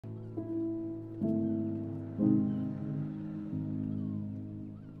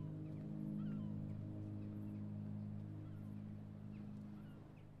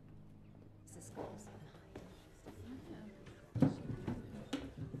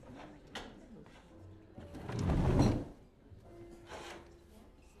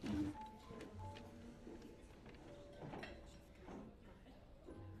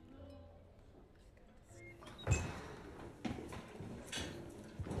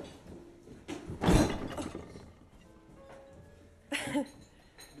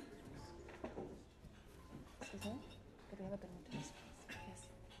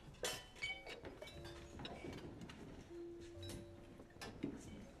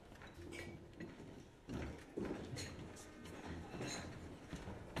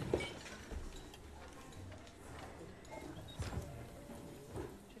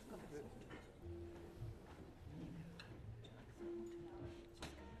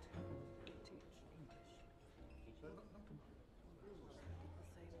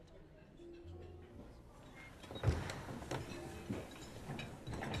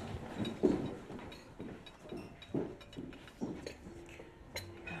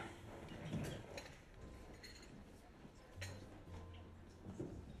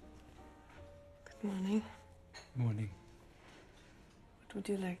Morning. Morning. What would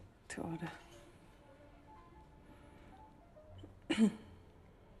you like to order?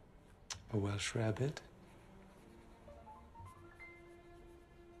 A Welsh rabbit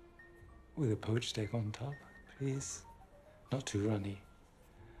with a poached egg on top, please. Not too runny.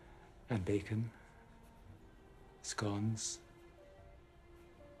 And bacon, scones,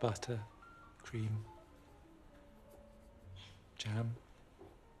 butter, cream, jam.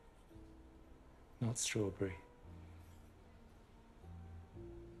 Not strawberry.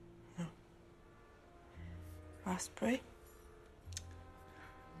 No. Raspberry?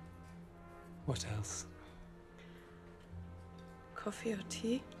 What else? Coffee or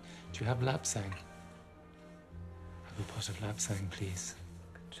tea? Do you have lapsang? Have a pot of lapsang, please.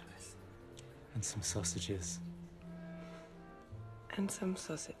 Good choice. And some sausages. And some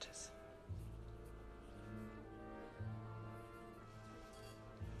sausages.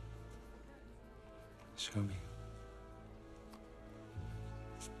 Show me.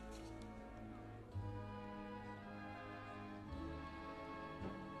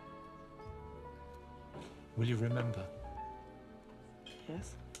 Will you remember?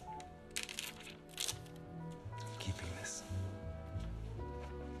 Yes. Keeping this.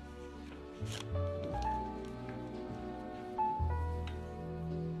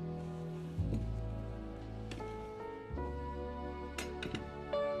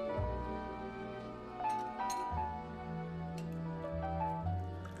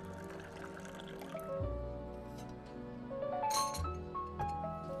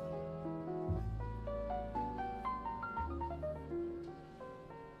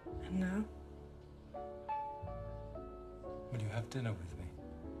 And now? Will you have dinner with me?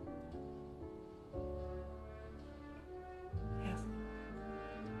 Yes.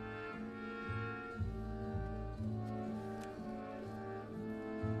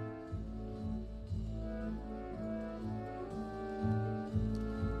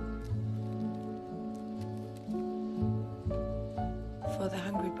 For the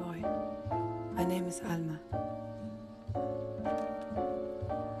hungry boy, my name is Alma.